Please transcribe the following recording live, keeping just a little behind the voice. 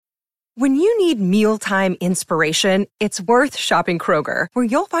When you need mealtime inspiration, it's worth shopping Kroger, where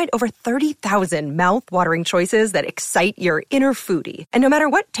you'll find over 30,000 mouth-watering choices that excite your inner foodie. And no matter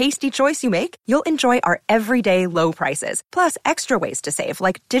what tasty choice you make, you'll enjoy our everyday low prices, plus extra ways to save,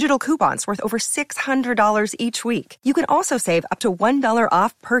 like digital coupons worth over $600 each week. You can also save up to $1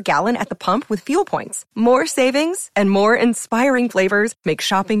 off per gallon at the pump with fuel points. More savings and more inspiring flavors make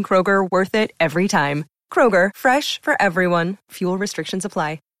shopping Kroger worth it every time. Kroger, fresh for everyone. Fuel restrictions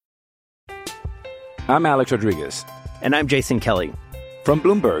apply. I'm Alex Rodriguez. And I'm Jason Kelly. From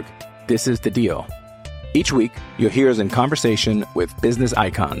Bloomberg, this is The Deal. Each week, you'll hear us in conversation with business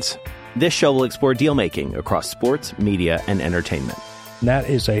icons. This show will explore deal-making across sports, media, and entertainment. That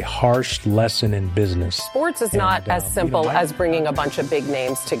is a harsh lesson in business. Sports is not as simple as bringing a bunch of big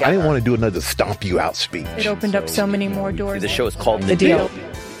names together. I didn't want to do another stomp you out speech. It opened up so many more doors. The show is called The Deal.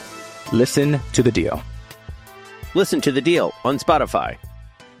 Listen to The Deal. Listen to The Deal on Spotify.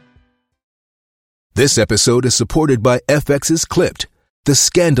 This episode is supported by FX's Clipped, the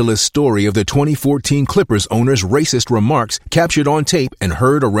scandalous story of the 2014 Clippers owner's racist remarks captured on tape and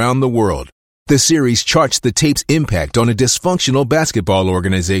heard around the world. The series charts the tape's impact on a dysfunctional basketball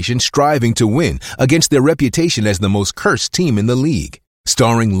organization striving to win against their reputation as the most cursed team in the league.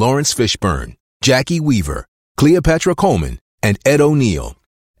 Starring Lawrence Fishburne, Jackie Weaver, Cleopatra Coleman, and Ed O'Neill.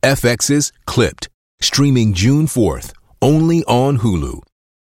 FX's Clipped, streaming June 4th, only on Hulu.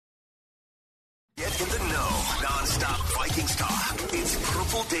 Get in the know, non-stop Vikings talk. It's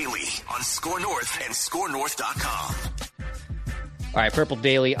Purple Daily on Score North and ScoreNorth.com. All right, Purple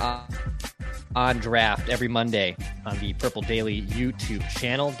Daily on draft every Monday on the Purple Daily YouTube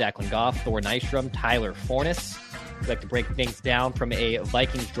channel. Declan Goff, Thor Nystrom, Tyler Forness. We like to break things down from a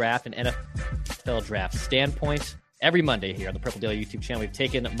Vikings draft and NFL draft standpoint. Every Monday here on the Purple Daily YouTube channel, we've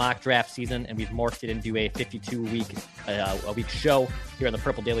taken mock draft season and we've morphed it into a 52-week show here on the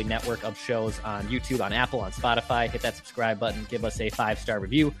Purple Daily network of shows on YouTube, on Apple, on Spotify. Hit that subscribe button. Give us a 5-star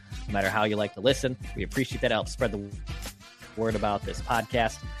review, no matter how you like to listen. We appreciate that. It helps spread the word about this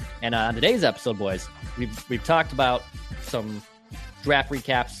podcast. And on today's episode, boys, we've talked about some draft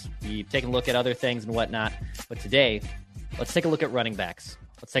recaps. We've taken a look at other things and whatnot. But today, let's take a look at running backs.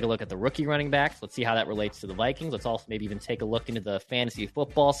 Let's take a look at the rookie running backs. Let's see how that relates to the Vikings. Let's also maybe even take a look into the fantasy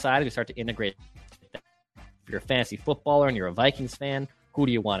football side. We start to integrate that. If you're a fantasy footballer and you're a Vikings fan, who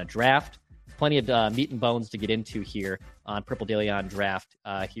do you want to draft? Plenty of meat and bones to get into here on Purple Daily on Draft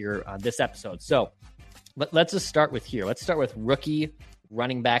here on this episode. So let's just start with here. Let's start with rookie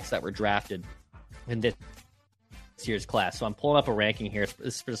running backs that were drafted in this year's class. So I'm pulling up a ranking here.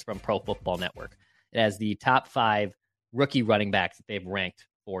 This is from Pro Football Network. It has the top 5 rookie running backs that they've ranked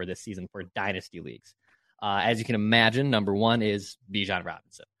for this season for dynasty leagues. As you can imagine, number 1 is Bijan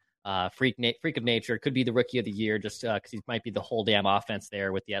Robinson. Freak of nature, could be the rookie of the year just because he might be the whole damn offense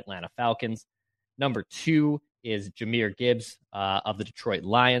there with the Atlanta Falcons. Number 2 is Jahmyr Gibbs of the Detroit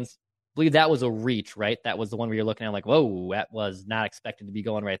Lions. I believe that was a reach, right? That was the one where you're looking at like, whoa, that was not expected to be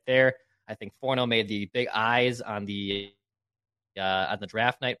going right there. I think Forno made the big eyes on the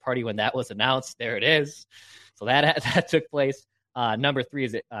draft night party when that was announced. There it is. So that took place. Number 3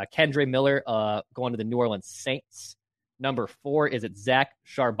 is Kendre Miller going to the New Orleans Saints. Number 4 is it Zach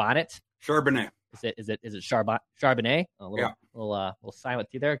Charbonnet. Is it Charbonnet? A little silent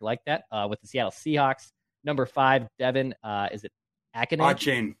T there, like that. With the Seattle Seahawks. Number 5, Devin. Is it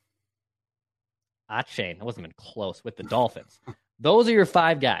Achane? Achane. I wasn't even close with the Dolphins. Those are your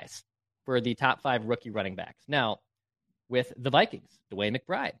 5 guys for the top 5 rookie running backs. Now, with the Vikings, DeWayne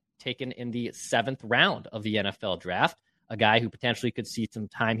McBride, taken in the 7th round of the NFL draft, a guy who potentially could see some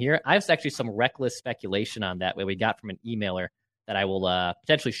time here. I have actually some reckless speculation on that we got from an emailer that I will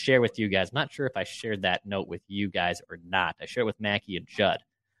potentially share with you guys. I'm not sure if I shared that note with you guys or not. I shared it with Mackie and Judd.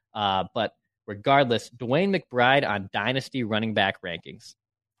 But regardless, DeWayne McBride on Dynasty running back rankings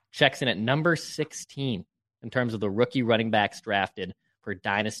checks in at number 16 in terms of the rookie running backs drafted for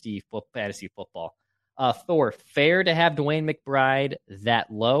Dynasty fantasy football. Thor, fair to have DeWayne McBride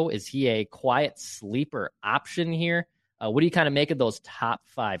that low? Is he a quiet sleeper option here? What do you kind of make of those top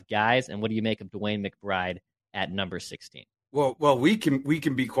 5 guys, and what do you make of DeWayne McBride at number 16? Well, we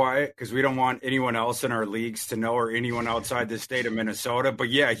can be quiet because we don't want anyone else in our leagues to know, or anyone outside the state of Minnesota. But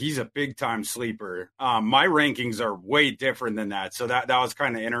yeah, he's a big time sleeper. My rankings are way different than that, so that was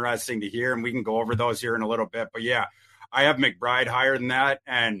kind of interesting to hear, and we can go over those here in a little bit. But yeah, I have McBride higher than that,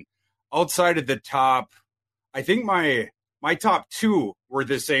 and outside of the top, I think my top 2 were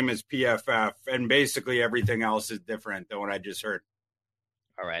the same as PFF, and basically everything else is different than what I just heard.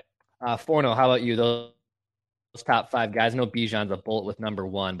 All right. Forno, how about you? Those top 5 guys. I know Bijan's a bullet with number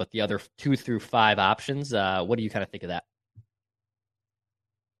 1, but the other 2 through 5 options, what do you kind of think of that?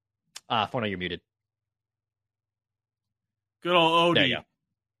 Forno, you're muted. Good old There Odie. you go.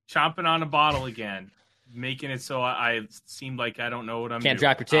 Chomping on a bottle again. Making it so I seem like I don't know what I'm Can't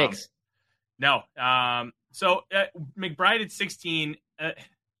doing. drop your takes. No. So McBride at 16, I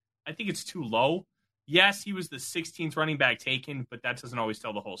think it's too low. Yes, he was the 16th running back taken, but that doesn't always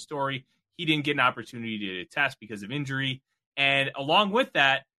tell the whole story. He didn't get an opportunity to test because of injury. And along with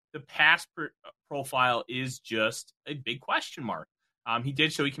that, the pass profile is just a big question mark. He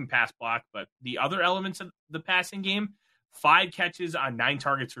did show he can pass block, but the other elements of the passing game, 5 catches on 9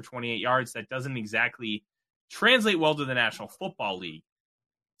 targets for 28 yards, that doesn't exactly translate well to the National Football League.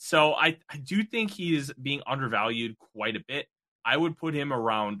 So I do think he is being undervalued quite a bit. I would put him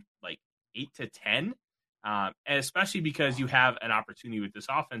around like 8 to 10, and especially because you have an opportunity with this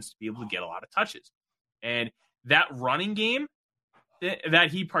offense to be able to get a lot of touches. And that running game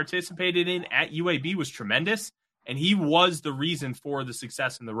that he participated in at UAB was tremendous, and he was the reason for the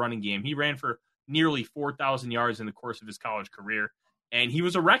success in the running game. He ran for nearly 4,000 yards in the course of his college career, and he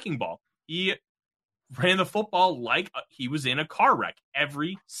was a wrecking ball. He ran the football like he was in a car wreck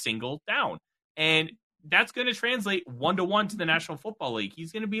every single down. And that's going to translate 1-to-1 to the National Football League.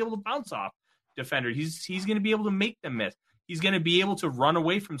 He's going to be able to bounce off defenders. He's going to be able to make them miss. He's going to be able to run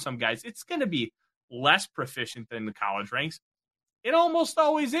away from some guys. It's going to be less proficient than the college ranks. It almost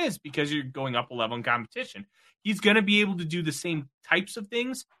always is because you're going up a level in competition. He's going to be able to do the same types of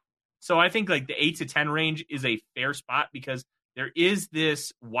things. So I think like the 8 to 10 range is a fair spot because there is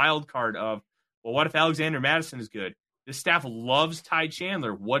this wild card of, well, what if Alexander Madison is good? The staff loves Ty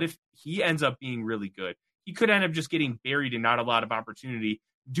Chandler. What if he ends up being really good? He could end up just getting buried and not a lot of opportunity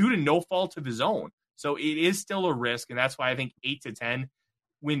due to no fault of his own. So it is still a risk, and that's why I think 8 to 10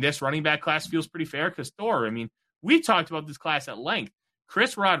 when this running back class feels pretty fair because Thor, I mean, we talked about this class at length.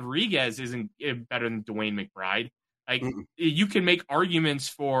 Chris Rodriguez isn't better than DeWayne McBride. Like, you can make arguments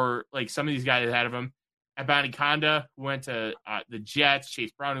for like some of these guys ahead of him. Abani Conda, who went to the Jets.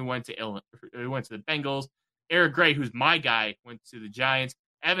 Chase Brown, who went to the Bengals. Eric Gray, who's my guy, went to the Giants.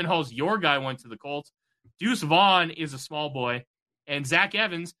 Evan Hull's your guy, went to the Colts. Deuce Vaughn is a small boy. And Zach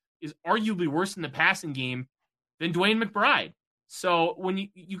Evans is arguably worse in the passing game than DeWayne McBride. So when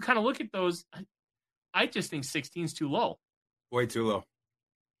you kind of look at those, I just think 16 is too low. Way too low.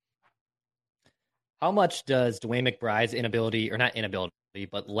 How much does DeWayne McBride's inability, or not inability,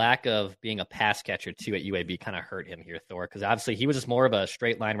 but lack of being a pass catcher too at UAB kind of hurt him here, Thor? Because obviously he was just more of a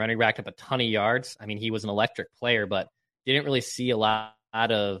straight line running, racked up a ton of yards. I mean, he was an electric player, but didn't really see a lot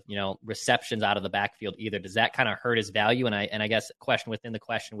of receptions out of the backfield either. Does that kind of hurt his value? And I guess a question within the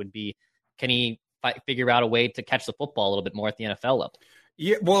question would be, can he figure out a way to catch the football a little bit more at the NFL level?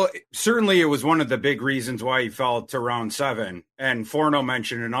 Yeah, well, certainly it was one of the big reasons why he fell to round 7. And Forno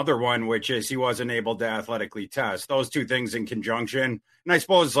mentioned another one, which is he wasn't able to athletically test. Those two things in conjunction. And I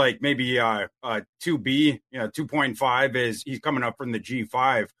suppose like maybe 2B, 2.5 is he's coming up from the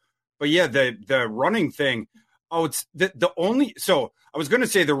G5. But yeah, the running thing, it's the only, so I was going to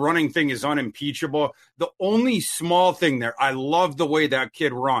say the running thing is unimpeachable. The only small thing there, I love the way that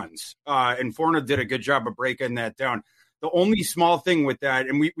kid runs. And Forno did a good job of breaking that down. The only small thing with that,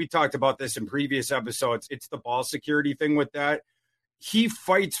 and we talked about this in previous episodes, it's the ball security thing with that. He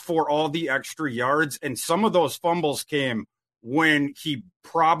fights for all the extra yards, and some of those fumbles came when he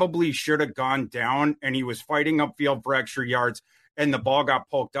probably should have gone down, and he was fighting upfield for extra yards, and the ball got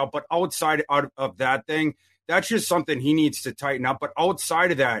poked out. But outside of that thing, that's just something he needs to tighten up. But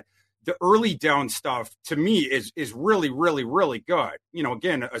outside of that, the early down stuff, to me, is really, really, really good.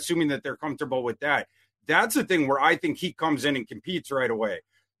 Again, assuming that they're comfortable with that. That's the thing where I think he comes in and competes right away.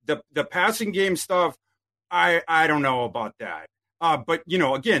 The passing game stuff, I don't know about that. But,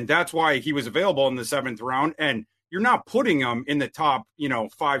 again, that's why he was available in the 7th round. And you're not putting him in the top,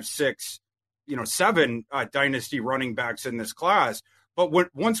 5, 6, 7 dynasty running backs in this class. But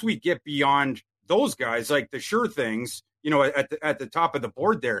once we get beyond those guys, like the sure things, at the top of the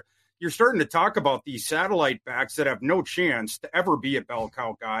board there, you're starting to talk about these satellite backs that have no chance to ever be a bell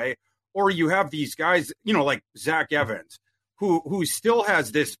cow guy. Or you have these guys, like Zach Evans, who still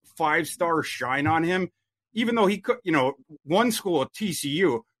has this 5-star shine on him, even though he could, one school at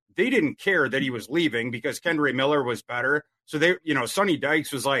TCU, they didn't care that he was leaving because Kendre Miller was better. So they, Sonny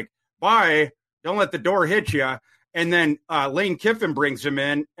Dykes was like, bye, don't let the door hit you. And then Lane Kiffin brings him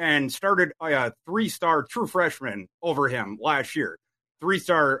in and started a 3-star true freshman over him last year,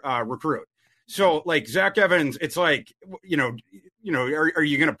 3-star recruit. So, like, Zach Evans, it's like, are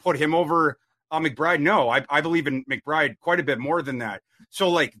you going to put him over McBride? No, I believe in McBride quite a bit more than that. So,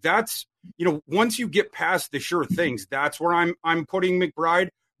 like, that's, once you get past the sure things, that's where I'm putting McBride.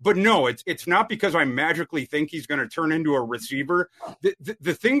 But no, it's not because I magically think he's going to turn into a receiver.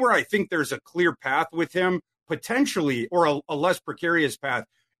 The thing where I think there's a clear path with him, potentially, or a less precarious path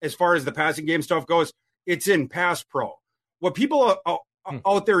as far as the passing game stuff goes, it's in pass pro. What people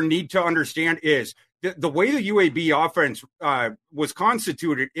out there need to understand is the way the UAB offense was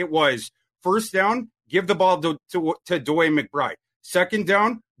constituted. It was first down, give the ball to DeWayne McBride. Second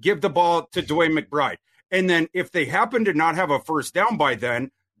down, give the ball to DeWayne McBride. And then if they happen to not have a first down by then,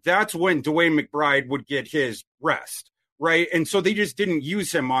 that's when DeWayne McBride would get his rest, right? And so they just didn't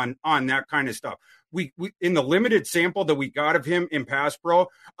use him on that kind of stuff. We in the limited sample that we got of him in pass pro,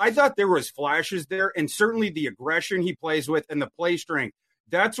 I thought there was flashes there, and certainly the aggression he plays with and the play strength,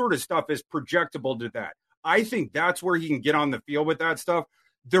 that sort of stuff is projectable to that. I think that's where he can get on the field with that stuff.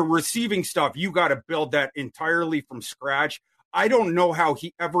 The receiving stuff, you got to build that entirely from scratch. I don't know how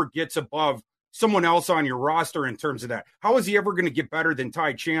he ever gets above someone else on your roster in terms of that. How is he ever going to get better than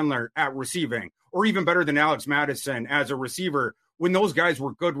Ty Chandler at receiving, or even better than Alex Madison as a receiver when those guys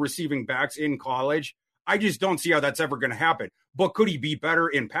were good receiving backs in college? I just don't see how that's ever going to happen. But could he be better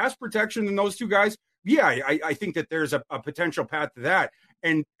in pass protection than those two guys? Yeah, I think that there's a potential path to that.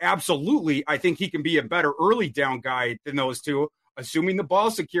 And absolutely, I think he can be a better early down guy than those two, assuming the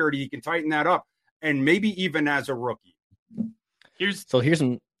ball security, he can tighten that up, and maybe even as a rookie.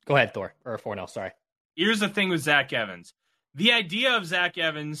 Go ahead, Thor, or Fornell, sorry. Here's the thing with Zach Evans. The idea of Zach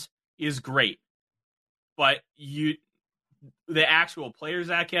Evans is great, but the actual player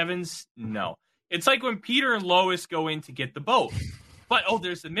Zach Evans, no. It's like when Peter and Lois go in to get the boat, but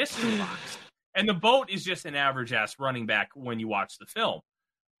there's the mystery box, and the boat is just an average-ass running back when you watch the film.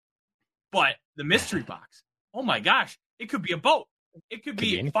 But the mystery box, oh my gosh, it could be a boat. It could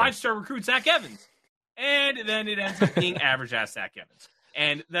be five-star recruit Zach Evans. And then it ends up being average-ass Zach Evans.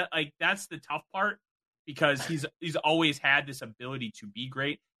 And that's the tough part, because he's always had this ability to be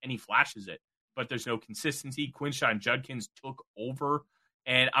great, and he flashes it. But there's no consistency. Quinshon Judkins took over,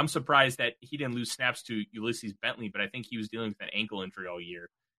 and I'm surprised that he didn't lose snaps to Ulysses Bentley, but I think he was dealing with an ankle injury all year.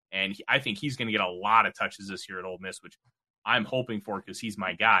 And I think he's going to get a lot of touches this year at Ole Miss, which I'm hoping for because he's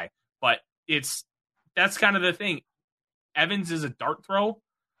my guy. But that's kind of the thing. Evans is a dart throw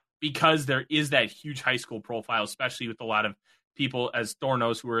because there is that huge high school profile, especially with a lot of people, as Thor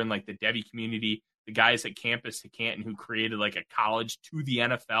knows, who are in like the Debbie community, the guys at Campus to Canton who created like a college to the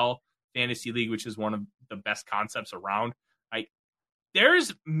NFL fantasy league, which is one of the best concepts around. Like,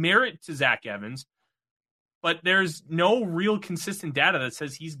 there's merit to Zach Evans, but there's no real consistent data that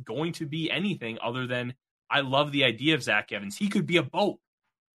says he's going to be anything other than, I love the idea of Zach Evans. He could be a boat.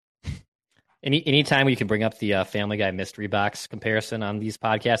 Anytime you can bring up the Family Guy mystery box comparison on these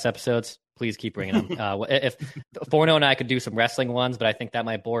podcast episodes, please keep bringing them. If Forno and I could do some wrestling ones, but I think that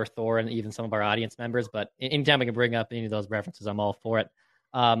might bore Thor and even some of our audience members. But anytime we can bring up any of those references, I'm all for it.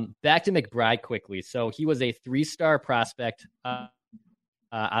 Back to McBride quickly. So he was a 3-star prospect out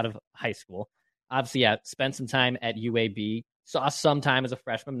of high school. Obviously, spent some time at UAB, saw some time as a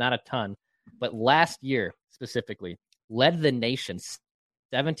freshman, not a ton. But last year, specifically, led the nation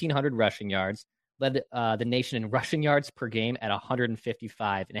 1,700 rushing yards, led the nation in rushing yards per game at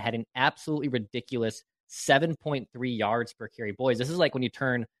 155, and it had an absolutely ridiculous 7.3 yards per carry. Boys, this is like when you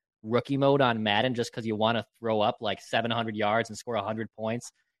turn rookie mode on Madden just because you want to throw up like 700 yards and score 100 points,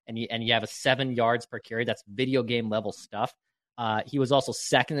 and you have a 7 yards per carry. That's video game level stuff. He was also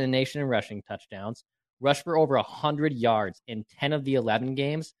second in the nation in rushing touchdowns, rushed for over 100 yards in 10 of the 11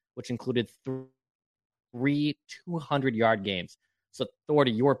 games, which included 3 200-yard games. So, Thor,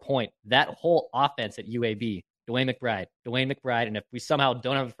 to your point, that whole offense at UAB, DeWayne McBride, and if we somehow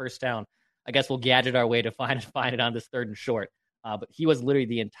don't have a first down, I guess we'll gadget our way to find it on this 3rd and short. But he was literally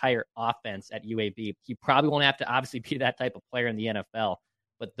the entire offense at UAB. He probably won't have to obviously be that type of player in the NFL,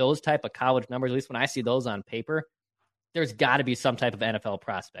 but those type of college numbers, at least when I see those on paper, there's got to be some type of NFL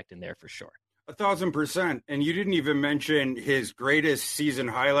prospect in there for sure. 1,000%. And you didn't even mention his greatest season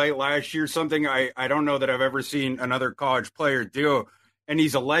highlight last year, something I don't know that I've ever seen another college player do, and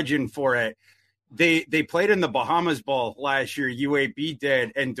he's a legend for it. They played in the Bahamas Bowl last year, UAB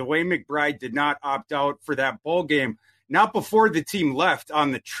did, and DeWayne McBride did not opt out for that bowl game. Not before the team left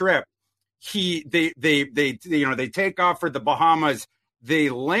on the trip. They take off for the Bahamas, they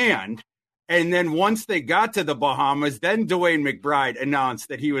land, and then once they got to the Bahamas, then DeWayne McBride announced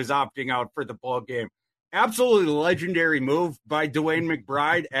that he was opting out for the bowl game. Absolutely legendary move by DeWayne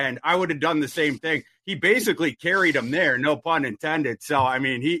McBride, and I would have done the same thing. He basically carried him there, no pun intended. So, I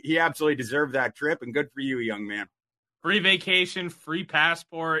mean, he absolutely deserved that trip, and good for you, young man. Free vacation, free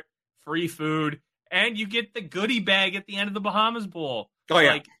passport, free food, and you get the goodie bag at the end of the Bahamas Bowl. Oh,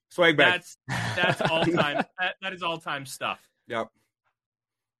 yeah. Swag bag. That's all time. That is all time stuff. Yep.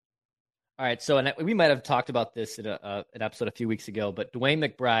 All right, so and we might have talked about this in an episode a few weeks ago, but DeWayne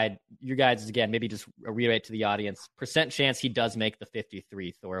McBride, you guys, again, maybe just reiterate to the audience, percent chance he does make the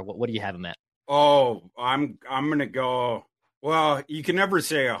 53, Thor. What do you have him at? Oh, I'm going to go, well, you can never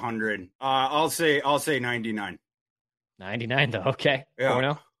say 100. I'll say 99. 99, though, okay. Yeah.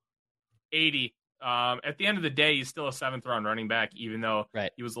 Porno? 80. At the end of the day, he's still a 7th-round running back, even though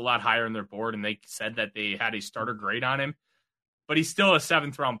he was a lot higher on their board, and they said that they had a starter grade on him. But he's still a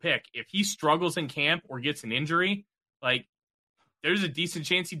 7th-round pick. If he struggles in camp or gets an injury, like, there's a decent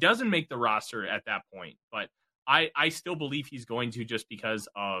chance he doesn't make the roster at that point. But I still believe he's going to, just because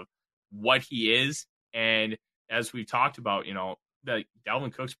of what he is. And as we've talked about, that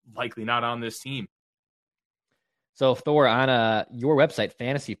Dalvin Cook's likely not on this team. So, Thor, on your website,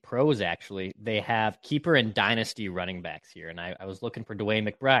 Fantasy Pros, actually, they have keeper and dynasty running backs here. And I was looking for DeWayne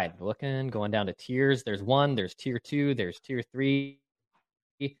McBride. Going down to tiers. There's 1, there's tier 2, there's tier 3.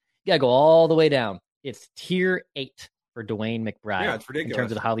 You got to go all the way down. It's tier 8 for DeWayne McBride. Yeah, it's ridiculous. In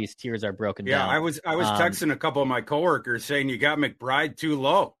terms of how these tiers are broken down. Yeah, I was texting a couple of my coworkers saying, you got McBride too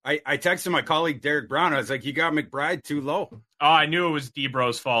low. I texted my colleague, Derek Brown. I was like, you got McBride too low. Oh, I knew it was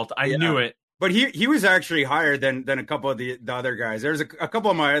Debro's fault. I knew it. But he was actually higher than a couple of the other guys. There's a couple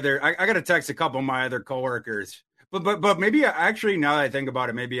of my other. I got to text a couple of my other coworkers. But maybe actually, now that I think about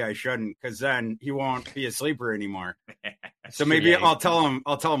it, maybe I shouldn't, because then he won't be a sleeper anymore. So maybe I'll tell him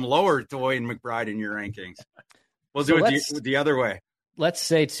lower DeWayne McBride in your rankings. We'll do it the other way. Let's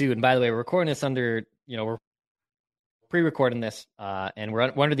say too. And by the way, we're recording this under we're pre-recording this, and we're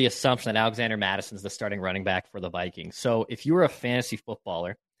under the assumption that Alexander Madison's the starting running back for the Vikings. So if you're a fantasy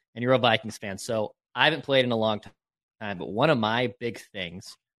footballer and you're a Vikings fan, so I haven't played in a long time, but one of my big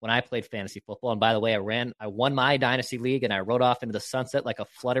things when I played fantasy football, and by the way, I won my dynasty league, and I rode off into the sunset like a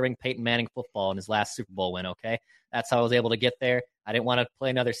fluttering Peyton Manning football in his last Super Bowl win, okay? That's how I was able to get there. I didn't want to play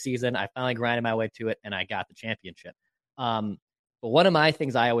another season. I finally grinded my way to it, and I got the championship. But one of my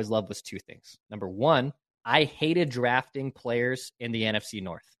things I always loved was 2 things. Number 1, I hated drafting players in the NFC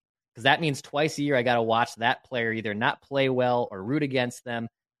North, because that means twice a year I got to watch that player either not play well or root against them.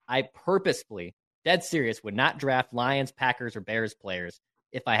 I purposefully, dead serious, would not draft Lions, Packers, or Bears players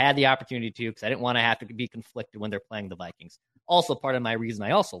if I had the opportunity to, because I didn't want to have to be conflicted when they're playing the Vikings. Also part of my reason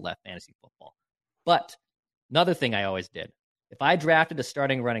I also left fantasy football. But another thing I always did, if I drafted a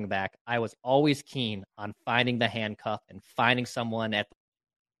starting running back, I was always keen on finding the handcuff and finding someone at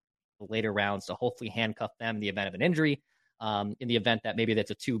the later rounds to hopefully handcuff them in the event of an injury, in the event that maybe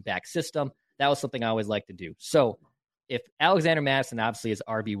that's a 2-back system. That was something I always liked to do. So if Alexander Madison obviously is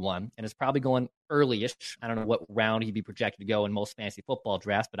RB1 and is probably going early-ish, I don't know what round he'd be projected to go in most fantasy football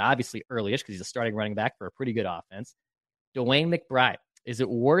drafts, but obviously early-ish because he's a starting running back for a pretty good offense. DeWayne McBride, is it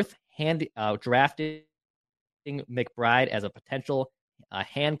worth drafting McBride as a potential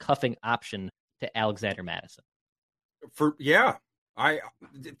handcuffing option to Alexander Madison? To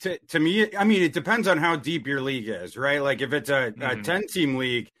me, I mean, it depends on how deep your league is, right? Like if it's a 10-team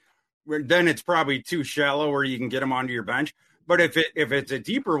league, then it's probably too shallow where you can get him onto your bench. But if it's a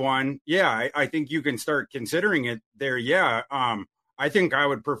deeper one, I think you can start considering it there. I think I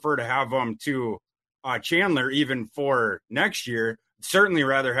would prefer to have him to Chandler even for next year. Certainly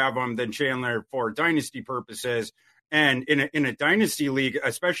rather have him than Chandler for dynasty purposes. And in a dynasty league,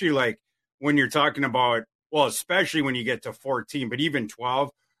 especially like when you're talking about, well, especially when you get to 14, but even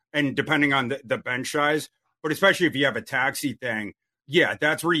 12, and depending on the bench size, but especially if you have a taxi thing,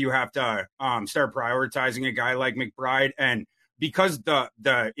 that's where you have to start prioritizing a guy like McBride. And because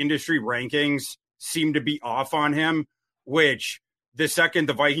the industry rankings seem to be off on him, which the second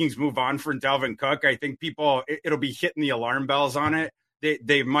the Vikings move on from Dalvin Cook, I think it'll be hitting the alarm bells on it.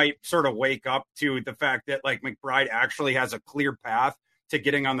 They might sort of wake up to the fact that like McBride actually has a clear path to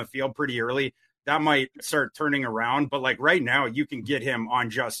getting on the field pretty early. That might start turning around. But like right now, you can get him on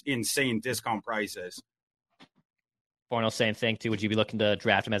just insane discount prices. Forno, same thing too. Would you be looking to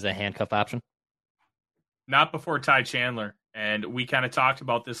draft him as a handcuff option? Not before Ty Chandler. And we kind of talked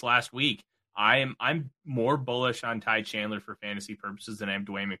about this last week. I'm more bullish on Ty Chandler for fantasy purposes than I am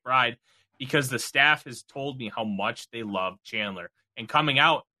DeWayne McBride, because the staff has told me how much they love Chandler. And coming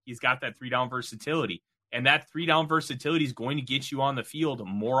out, he's got that 3-down versatility. And that 3-down versatility is going to get you on the field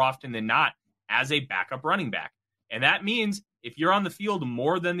more often than not as a backup running back. And that means if you're on the field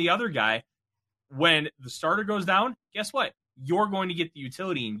more than the other guy, when the starter goes down, guess what? You're going to get the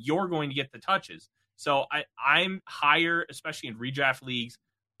utility and you're going to get the touches. So I'm higher, especially in redraft leagues,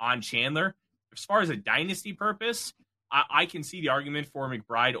 on Chandler. As far as a dynasty purpose, I can see the argument for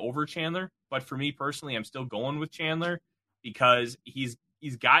McBride over Chandler. But for me personally, I'm still going with Chandler because he's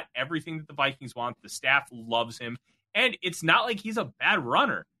got everything that the Vikings want. The staff loves him. And it's not like he's a bad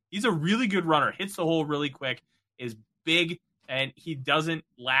runner. He's a really good runner, hits the hole really quick, is big, and he doesn't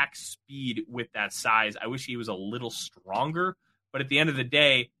lack speed with that size. I wish he was a little stronger, but at the end of the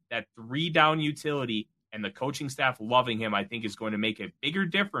day, that 3-down utility and the coaching staff loving him, I think, is going to make a bigger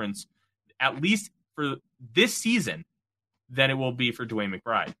difference, at least for this season, than it will be for DeWayne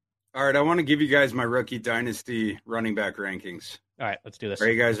McBride. All right, I want to give you guys my rookie dynasty running back rankings. All right, let's do this. Are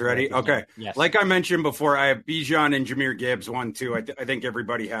you guys ready? Okay. Yes. Like I mentioned before, I have Bijan and Jahmyr Gibbs 1, 2. I think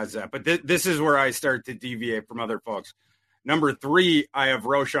everybody has that. But this is where I start to deviate from other folks. Number 3, I have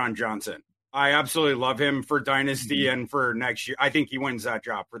Roschon Johnson. I absolutely love him for dynasty and for next year. I think he wins that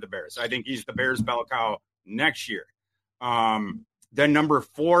job for the Bears. I think he's the Bears' bell cow next year. Then number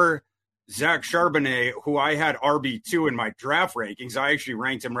 4, Zach Charbonnet, who I had RB2 in my draft rankings. I actually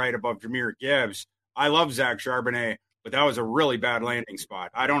ranked him right above Jahmyr Gibbs. I love Zach Charbonnet, but that was a really bad landing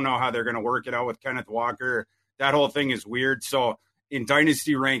spot. I don't know how they're going to work it out with Kenneth Walker. That whole thing is weird. So in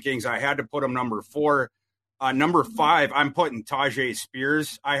dynasty rankings, I had to put him number 4. Number 5, I'm putting Tajay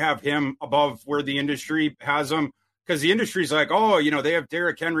Spears. I have him above where the industry has him because the industry's like, oh, they have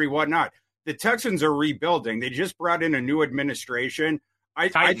Derrick Henry, whatnot. The Texans are rebuilding. They just brought in a new administration. I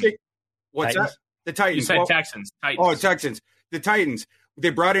think – what's Titans. that? The Titans. You said Texans. Oh, Texans. The Titans.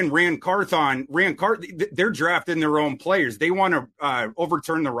 They brought in Rand Carthon. They're drafting their own players. They want to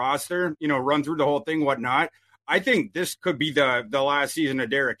overturn the roster, run through the whole thing, whatnot. I think this could be the last season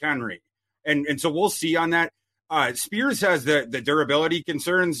of Derrick Henry. And so we'll see on that. Spears has the durability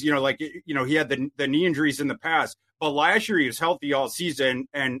concerns, he had the knee injuries in the past, but last year he was healthy all season.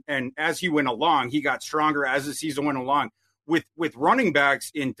 And as he went along, he got stronger as the season went along. With running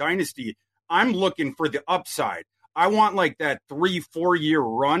backs in dynasty, I'm looking for the upside. I want like that 3-4 year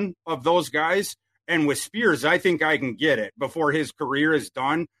run of those guys. And with Spears, I think I can get it before his career is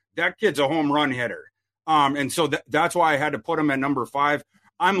done. That kid's a home run hitter. And so that's why I had to put him at number 5.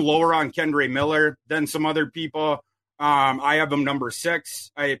 I'm lower on Kendre Miller than some other people. I have him number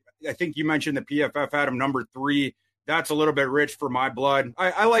 6. I think you mentioned the PFF had him number 3. That's a little bit rich for my blood.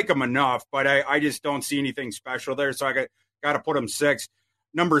 I like him enough, but I just don't see anything special there. So I got to put him 6.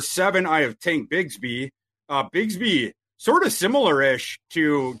 Number 7, I have Tank Bigsby. Bigsby, sort of similar-ish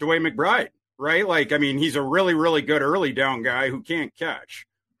to DeWayne McBride, right? Like, I mean, he's a really, really good early down guy who can't catch,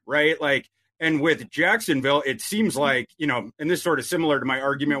 right? Like, and with Jacksonville, it seems like, and this sort of similar to my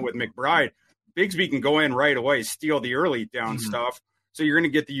argument with McBride, Bigsby can go in right away, steal the early down stuff. So you're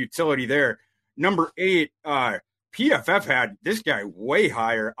going to get the utility there. Number 8, PFF had this guy way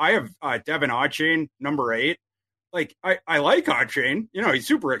higher. I have Devin Achane, number 8. Like, I like Achane. He's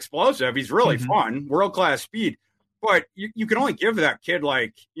super explosive. He's really fun, world-class speed. But you can only give that kid,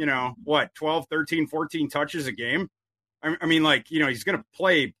 12, 13, 14 touches a game. I mean, he's going to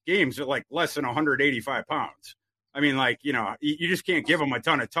play games at, less than 185 pounds. I mean, you just can't give him a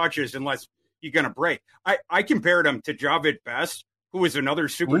ton of touches unless you're going to break. I compared him to Javid Best, who was another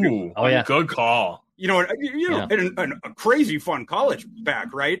super good call. And a crazy fun college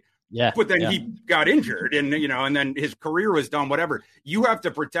back, right? Yeah. But then he got injured and then his career was done, whatever. You have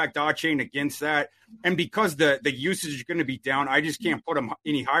to protect Achane against that. And because the usage is going to be down, I just can't put him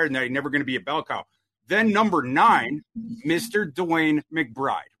any higher than that. He's never going to be a bell cow. Then number 9, Mr. DeWayne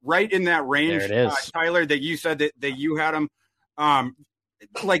McBride, right in that range, there it is. Tyler, that you said that you had him.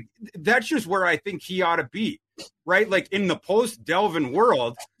 That's just where I think he ought to be, right? Like in the post-Delvin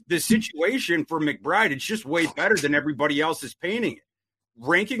world, the situation for McBride, it's just way better than everybody else is painting it.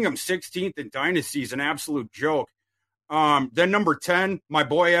 Ranking him 16th in Dynasty is an absolute joke. Then number 10, my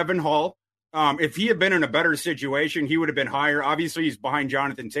boy Evan Hull. If he had been in a better situation, he would have been higher. Obviously, he's behind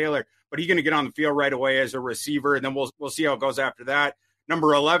Jonathan Taylor, but he's going to get on the field right away as a receiver, and then we'll see how it goes after that.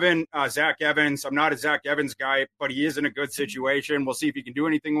 Number 11, Zach Evans. I'm not a Zach Evans guy, but he is in a good situation. We'll see if he can do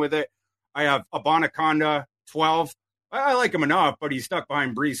anything with it. I have Abanaconda, 12. I like him enough, but he's stuck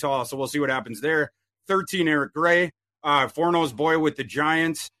behind Breece Hall, so we'll see what happens there. 13, Eric Gray. Forno's boy with the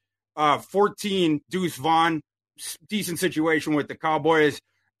Giants. 14, Deuce Vaughn. Decent situation with the Cowboys.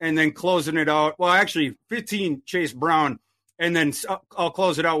 And then closing it out. Well, actually, 15, Chase Brown. And then I'll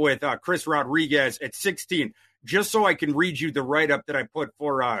close it out with Chris Rodriguez at 16. Just so I can read you the write-up that I put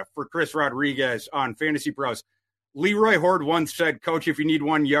for Chris Rodriguez on Fantasy Pros. Leroy Horde once said, Coach, if you need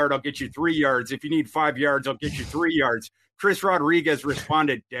 1 yard, I'll get you 3 yards. If you need 5 yards, I'll get you 3 yards. Chris Rodriguez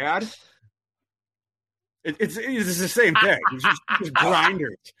responded, Dad? It's the same thing. It's just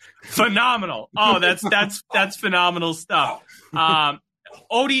grinders. Phenomenal. Oh, that's phenomenal stuff.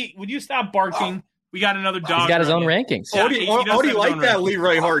 Odie, would you stop barking? We got another dog. He's got his own rankings. Yeah, Odie liked that rankings.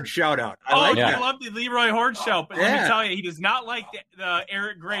 Leroy Horde shout out. I love the Leroy Horde shout, but let me tell you, he does not like the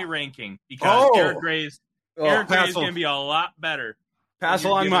Eric Gray ranking because Eric Gray is going to be a lot better. Pass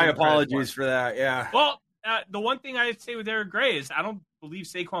along my apologies for that. Yeah. Well, the one thing I'd say with Eric Gray is I don't believe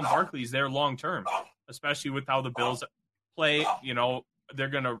Saquon Barkley is there long term, especially with how the Bills play. You know,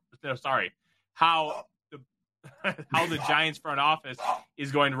 how the Giants front office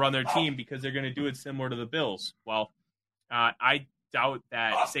is going to run their team, because they're going to do it similar to the Bills. Well, I doubt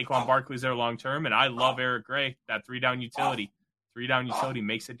that Saquon Barkley is there long term, and I love Eric Gray. That 3-down utility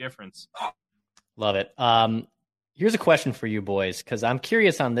makes a difference. Love it. Here's a question for you boys, because I'm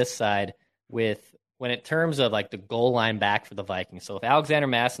curious on this side with when in terms of like the goal line back for the Vikings. So if Alexander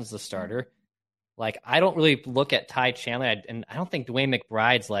Madison's the starter, like I don't really look at Ty Chandler, and I don't think DeWayne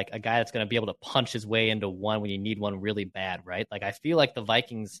McBride's like a guy that's going to be able to punch his way into one when you need one really bad, right? Like I feel like the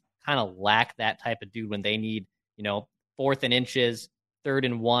Vikings kind of lack that type of dude when they need, 4th and inches, 3rd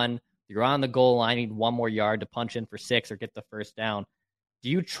and 1. You're on the goal line, you need 1 more yard to punch in for 6 or get the first down. Do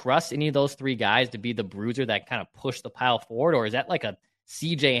you trust any of those 3 guys to be the bruiser that kind of push the pile forward, or is that like a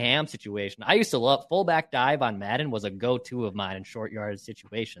CJ Ham situation? I used to love fullback dive on Madden, was a go-to of mine in short yardage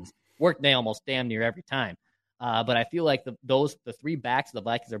situations. Worked almost damn near every time. But I feel like the 3 backs the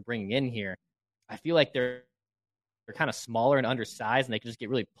Vikings are bringing in here, I feel like they're kind of smaller and undersized, and they can just get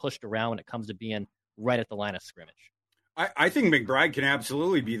really pushed around when it comes to being right at the line of scrimmage. I think McBride can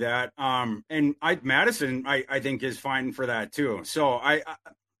absolutely be that. And Madison, I think, is fine for that too. So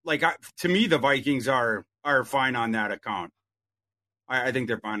to me, the Vikings are fine on that account. I think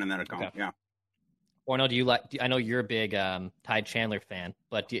they're fine on that account. Okay. Yeah. Orno, I know you're a big Ty Chandler fan,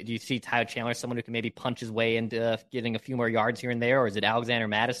 but do you see Ty Chandler as someone who can maybe punch his way into getting a few more yards here and there, or is it Alexander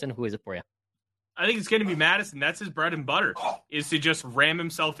Madison? Who is it for you? I think it's going to be Madison. That's his bread and butter, is to just ram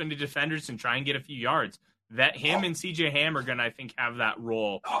himself into defenders and try and get a few yards. That him and CJ Ham are going to, I think, have that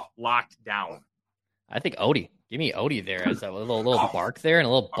role locked down. I think Odie. Give me Odie there as a little bark there and a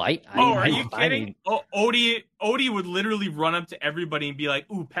little bite. Are you kidding? Odie would literally run up to everybody and be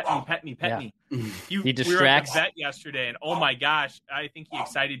like, "Ooh, pet me." He distracts. We were at the vet yesterday, and oh my gosh, I think he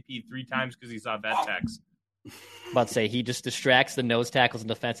excited Pete 3 times because he saw vet techs. About to say, he just distracts the nose tackles and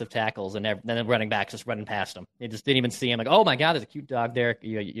defensive tackles, and then the running backs just running past him. They just didn't even see him. Like, oh my God, there's a cute dog there.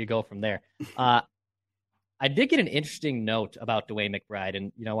 You go from there. I did get an interesting note about DeWayne McBride,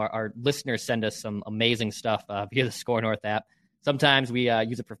 and our listeners send us some amazing stuff via the Score North app. Sometimes we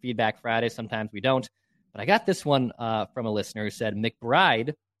use it for Feedback Friday, sometimes we don't. But I got this one from a listener who said,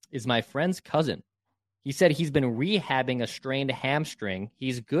 McBride is my friend's cousin. He said he's been rehabbing a strained hamstring.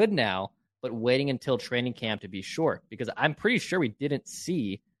 He's good now, but waiting until training camp to be sure, because I'm pretty sure we didn't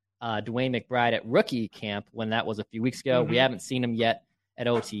see DeWayne McBride at rookie camp when that was a few weeks ago. Mm-hmm. We haven't seen him yet at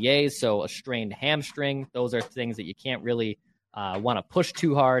OTAs, so a strained hamstring, those are things that you can't really want to push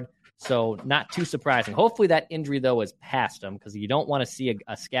too hard, so not too surprising. Hopefully that injury, though, is past him, because you don't want to see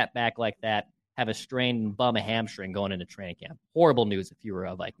a scat back like that have a strained and bum a hamstring going into training camp. Horrible news if you were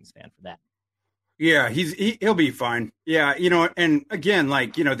a Vikings fan for that. Yeah, he'll be fine. Yeah, and again,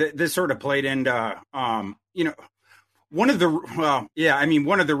 this sort of played into, one of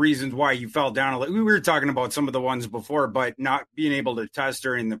the reasons why you fell down, we were talking about some of the ones before, but not being able to test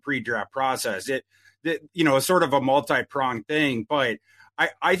during the pre-draft process, it's sort of a multi-pronged thing. But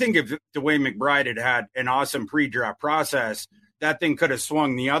I think if DeWayne McBride had an awesome pre-draft process, that thing could have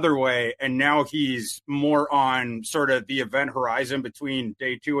swung the other way. And now he's more on sort of the event horizon between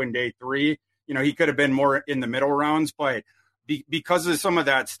day 2 and day 3. He could have been more in the middle rounds, but because of some of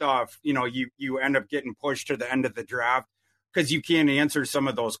that stuff, you end up getting pushed to the end of the draft because you can't answer some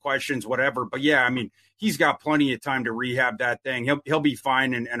of those questions, whatever. But yeah, he's got plenty of time to rehab that thing. He'll be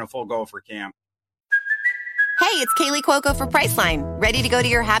fine and a full go for camp. Hey, it's Kaylee Cuoco for Priceline. Ready to go to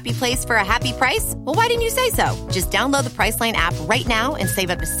your happy place for a happy price? Well, why didn't you say so? Just download the Priceline app right now and save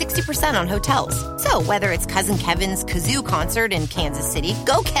up to 60% on hotels. So whether it's Cousin Kevin's Kazoo Concert in Kansas City,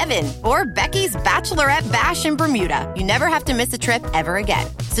 go Kevin, or Becky's Bachelorette Bash in Bermuda, you never have to miss a trip ever again.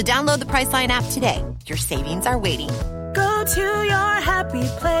 So download the Priceline app today. Your savings are waiting. Go to your happy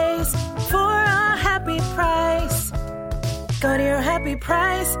place for a happy price. Go to your happy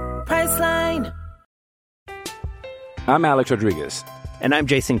price, Priceline. I'm Alex Rodriguez. And I'm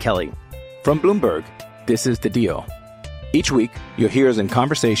Jason Kelly. From Bloomberg, this is The Deal. Each week, you'll hear us in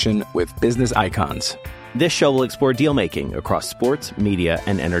conversation with business icons. This show will explore deal-making across sports, media,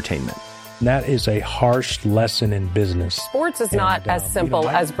 and entertainment. That is a harsh lesson in business. Sports is not as simple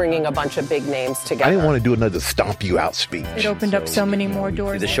as bringing a bunch of big names together. I didn't want to do another stomp you out speech. It opened up so many more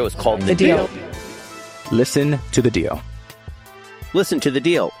doors. The show is called The Deal. Listen to The Deal. Listen to The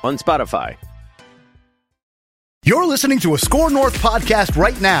Deal on Spotify. You're listening to a Score North podcast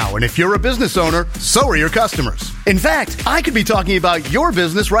right now, and if you're a business owner, so are your customers. In fact, I could be talking about your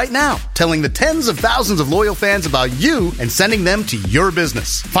business right now, telling the tens of thousands of loyal fans about you and sending them to your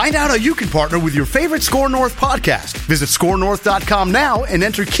business. Find out how you can partner with your favorite Score North podcast. Visit scorenorth.com now and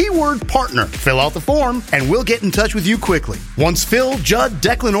enter keyword partner. Fill out the form, and we'll get in touch with you quickly. Once Phil, Judd,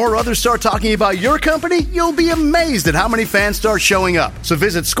 Declan, or others start talking about your company, you'll be amazed at how many fans start showing up. So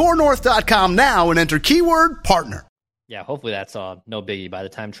visit scorenorth.com now and enter keyword partner. Yeah, hopefully that's no biggie. By the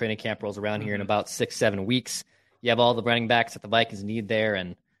time training camp rolls around here in about 6-7 weeks, you have all the running backs that the Vikings need there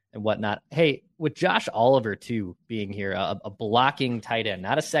and whatnot. Hey, with Josh Oliver, too, being here, a blocking tight end,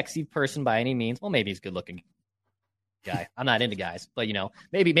 not a sexy person by any means. Well, maybe he's a good-looking guy. I'm not into guys, but,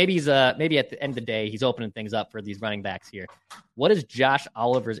 maybe he's maybe at the end of the day, he's opening things up for these running backs here. What does Josh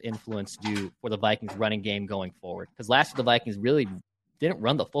Oliver's influence do for the Vikings running game going forward? Because last year the Vikings really didn't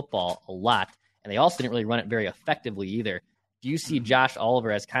run the football a lot, and they also didn't really run it very effectively either. Do you see Josh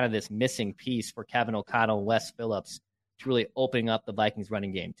Oliver as kind of this missing piece for Kevin O'Connell and Wes Phillips to really opening up the Vikings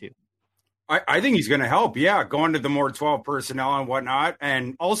running game too? I think he's going to help, going to the more 12 personnel and whatnot,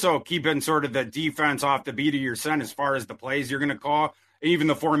 and also keeping sort of the defense off the beat of your scent as far as the plays you're going to call, even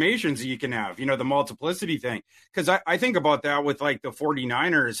the formations that you can have, the multiplicity thing. Because I think about that with like the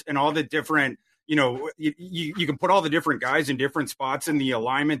 49ers and all the different, you can put all the different guys in different spots in the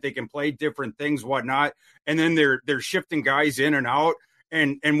alignment. They can play different things, whatnot. And then they're shifting guys in and out.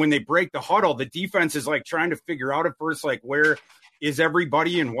 And when they break the huddle, the defense is like trying to figure out at first, like, where is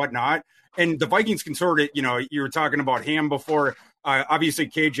everybody and whatnot. And the Vikings can sort of, you were talking about Ham before, obviously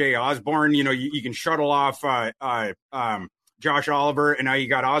KJ Osborne, you can shuttle off Josh Oliver, and now you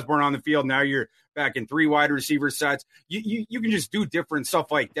got Osborne on the field. Now you're back in 3 wide receiver sets. You can just do different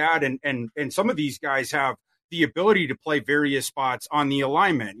stuff like that. And some of these guys have the ability to play various spots on the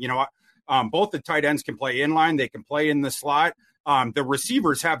alignment. Both the tight ends can play inline. They can play in the slot. The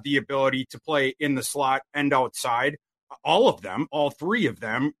receivers have the ability to play in the slot and outside. All of them, all 3 of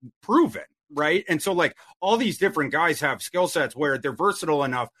them, proven, right? And so, like, all these different guys have skill sets where they're versatile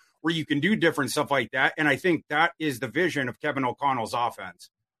enough where you can do different stuff like that. And I think that is the vision of Kevin O'Connell's offense.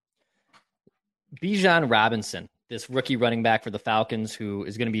 Bijan Robinson, this rookie running back for the Falcons, who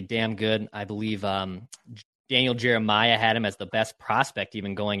is going to be damn good. I believe Daniel Jeremiah had him as the best prospect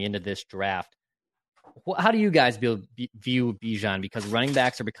even going into this draft. How do you guys view Bijan? Because running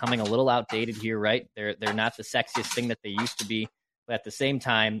backs are becoming a little outdated here, right? They're not the sexiest thing that they used to be. But at the same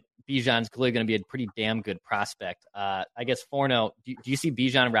time, Bijan's clearly going to be a pretty damn good prospect. I guess, Forno, do you see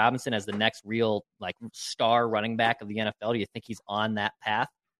Bijan Robinson as the next real star running back of the NFL? Do you think he's on that path?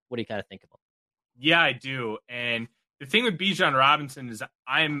 What do you kind of think about? Yeah, I do. And the thing with Bijan Robinson is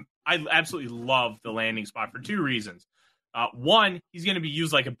I absolutely love the landing spot for 2 reasons. One, he's going to be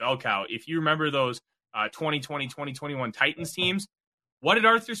used like a bell cow. If you remember those 2020, 2021 Titans teams, what did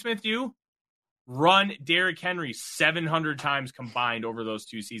Arthur Smith do? Run Derrick Henry 700 times combined over those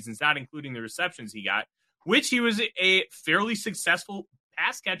 2 seasons, not including the receptions he got, which he was a fairly successful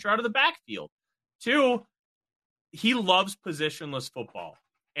pass catcher out of the backfield. 2, he loves positionless football,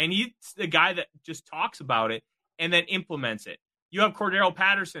 and he's the guy that just talks about it and then implements it. You have Cordero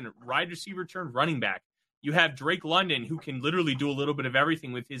Patterson, wide receiver turned running back. You have Drake London, who can literally do a little bit of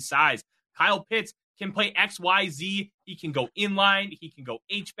everything with his size. Kyle Pitts can play X, Y, Z. He can go inline. He can go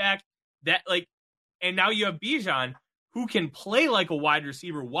H-back. And now you have Bijan, who can play like a wide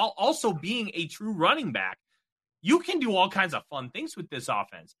receiver while also being a true running back. You can do all kinds of fun things with this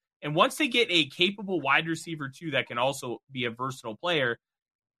offense. And once they get a capable wide receiver, too, that can also be a versatile player,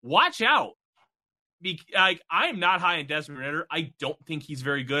 watch out. I am not high on Desmond Ridder. I don't think he's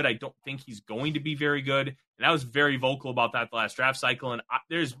very good. I don't think he's going to be very good. And I was very vocal about that the last draft cycle. And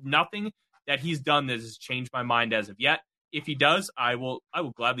there's nothing that he's done that has changed my mind as of yet. If he does, I will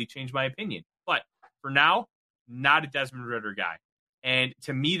gladly change my opinion. But for now, not a Desmond Ridder guy. And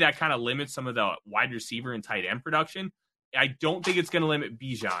to me, that kind of limits some of the wide receiver and tight end production. I don't think it's going to limit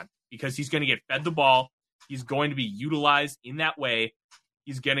Bijan because he's going to get fed the ball. He's going to be utilized in that way.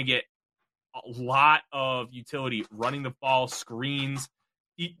 He's going to get a lot of utility running the ball, screens.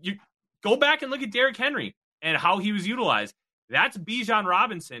 You go back and look at Derrick Henry and how he was utilized. That's Bijan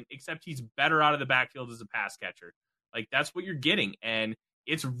Robinson, except he's better out of the backfield as a pass catcher. That's what you're getting. And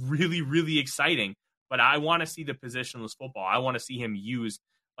it's really, really exciting. But I want to see the positionless football. I want to see him used.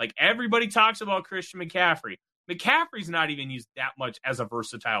 Everybody talks about Christian McCaffrey. McCaffrey's not even used that much as a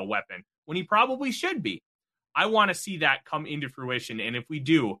versatile weapon when he probably should be. I want to see that come into fruition. And if we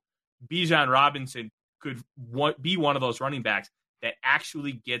do, Bijan Robinson could be one of those running backs that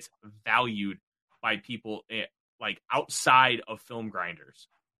actually gets valued by people outside of film grinders.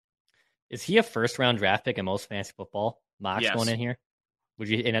 Is he a first-round draft pick in most fantasy football mocks going in here? Would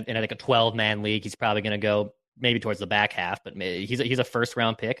you in a 12-man league? He's probably going to go maybe towards the back half, but he's a first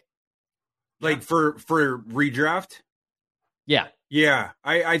round pick. Like for redraft? Yeah. Yeah.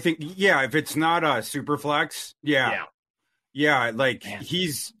 I think, if it's not a super flex, like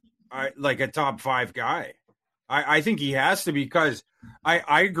he's like a top 5 guy. I think he has to, because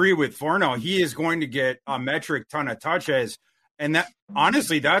I agree with Forno. He is going to get a metric ton of touches. And that,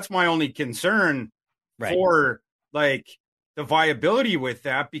 honestly, that's my only concern for like the viability with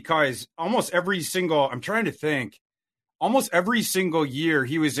that, because almost every single year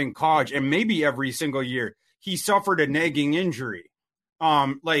he was in college, and maybe every single year he suffered a nagging injury.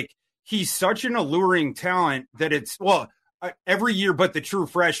 Like he's such an alluring talent that it's every year, but the true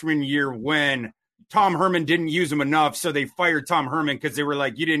freshman year when Tom Herman didn't use him enough. So they fired Tom Herman because they were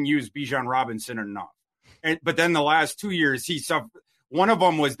like, you didn't use Bijan Robinson enough. But then the last 2 years he suffered. One of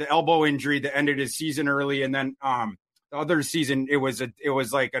them was the elbow injury that ended his season early. And then the other season, it was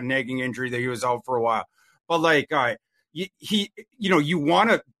like a nagging injury that he was out for a while. But like you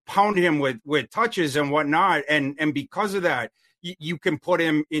want to pound him with touches and whatnot. And because of that, you can put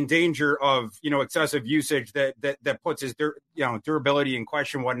him in danger of, excessive usage that puts his, durability in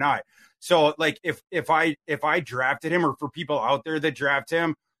question, whatnot. So like if I drafted him, or for people out there that draft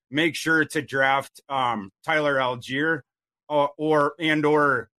him, make sure to draft Tyler Algier or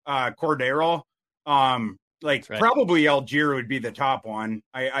Cordero. Probably Algier would be the top one.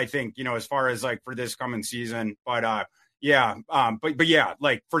 I think, as far as like for this coming season, but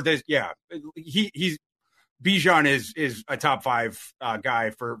like for this, he's Bijan is a top 5 guy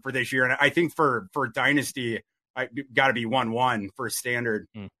for this year. And I think for Dynasty, I got to be 1-1 for standard.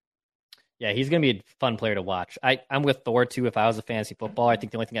 Yeah, he's going to be a fun player to watch. I'm with Thor, too. If I was a fantasy footballer, I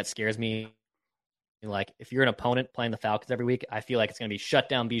think the only thing that scares me, like if you're an opponent playing the Falcons every week, I feel like it's going to be shut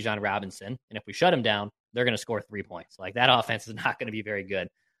down Bijan Robinson. And if we shut him down, they're going to score 3 points. Like that offense is not going to be very good,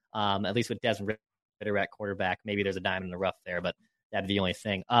 at least with Desmond Ridder at quarterback. Maybe there's a diamond in the rough there, but that'd be the only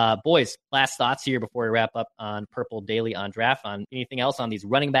thing. Boys, last thoughts here before we wrap up on Purple Daily on Draft. On anything else on these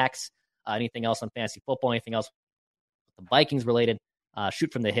running backs, anything else on fantasy football, anything else with the Vikings related?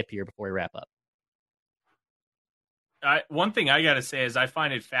 Shoot from the hip here before we wrap up. One thing I got to say is I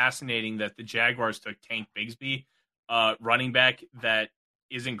find it fascinating that the Jaguars took Tank Bigsby, running back that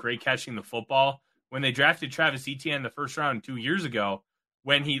isn't great catching the football. When they drafted Travis Etienne in the first round 2 years ago,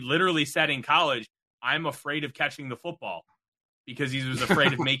 when he literally said in college, I'm afraid of catching the football, because he was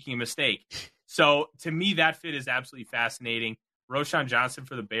afraid of making a mistake. So to me, that fit is absolutely fascinating. Roshan Johnson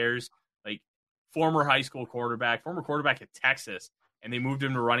for the Bears, like former high school quarterback, former quarterback at Texas, and they moved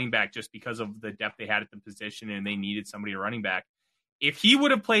him to running back just because of the depth they had at the position and they needed somebody at running back. If he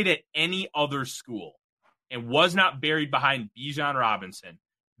would have played at any other school and was not buried behind Bijan Robinson,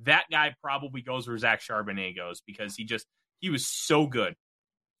 that guy probably goes where Zach Charbonnet goes, because he was so good.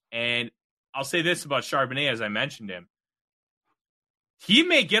 And I'll say this about Charbonnet, as I mentioned him. He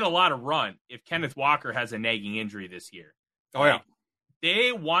may get a lot of run if Kenneth Walker has a nagging injury this year. Oh, yeah.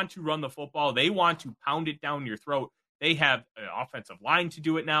 They want to run the football. They want to pound it down your throat. They have an offensive line to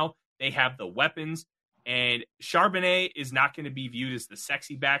do it now. They have the weapons. And Charbonnet is not going to be viewed as the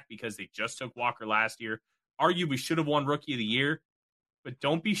sexy back because they just took Walker last year. Arguably should have won Rookie of the Year. But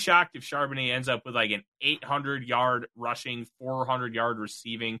don't be shocked if Charbonnet ends up with like an 800-yard rushing, 400-yard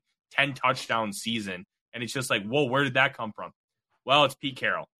receiving, 10-touchdown season. And it's just like, whoa, where did that come from? Well, it's Pete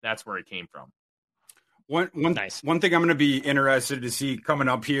Carroll. That's where it came from. One thing I'm going to be interested to see coming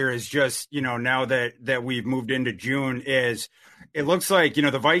up here is just, now that we've moved into June, is it looks like,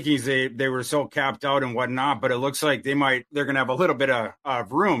 the Vikings, they were so capped out and whatnot, but it looks like they're going to have a little bit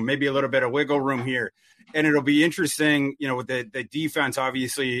of room, maybe a little bit of wiggle room here. And it'll be interesting, with the defense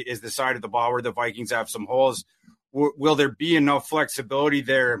obviously is the side of the ball where the Vikings have some holes. Will there be enough flexibility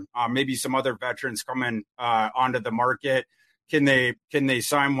there? Maybe some other veterans coming onto the market. Can they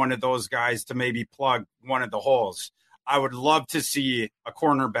sign one of those guys to maybe plug one of the holes? I would love to see a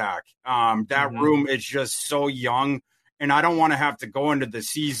cornerback. That room is just so young, and I don't want to have to go into the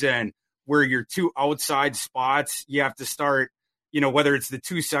season where your 2 outside spots, you have to start, whether it's the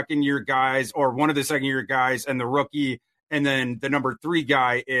 2 second-year guys or one of the second-year guys and the rookie, and then the number 3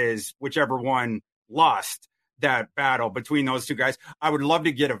 guy is whichever one lost that battle between those 2 guys. I would love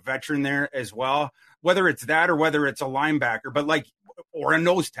to get a veteran there as well, whether it's that or whether it's a linebacker, but or a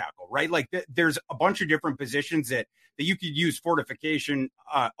nose tackle, right? Like there's a bunch of different positions that you could use fortification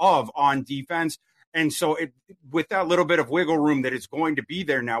on defense. And so with that little bit of wiggle room that is going to be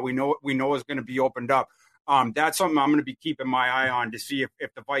there now, we know is going to be opened up. That's something I'm going to be keeping my eye on to see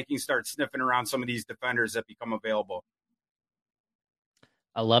if the Vikings start sniffing around some of these defenders that become available.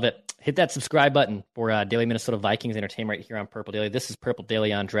 I love it. Hit that subscribe button for Daily Minnesota Vikings Entertainment right here on Purple Daily. This is Purple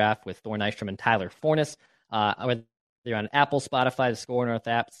Daily on Draft with Thor Nystrom and Tyler Forness. Whether you're on Apple, Spotify, the Score North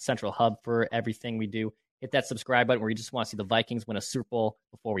app, central hub for everything we do. Hit that subscribe button where you just want to see the Vikings win a Super Bowl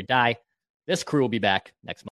before we die. This crew will be back next month.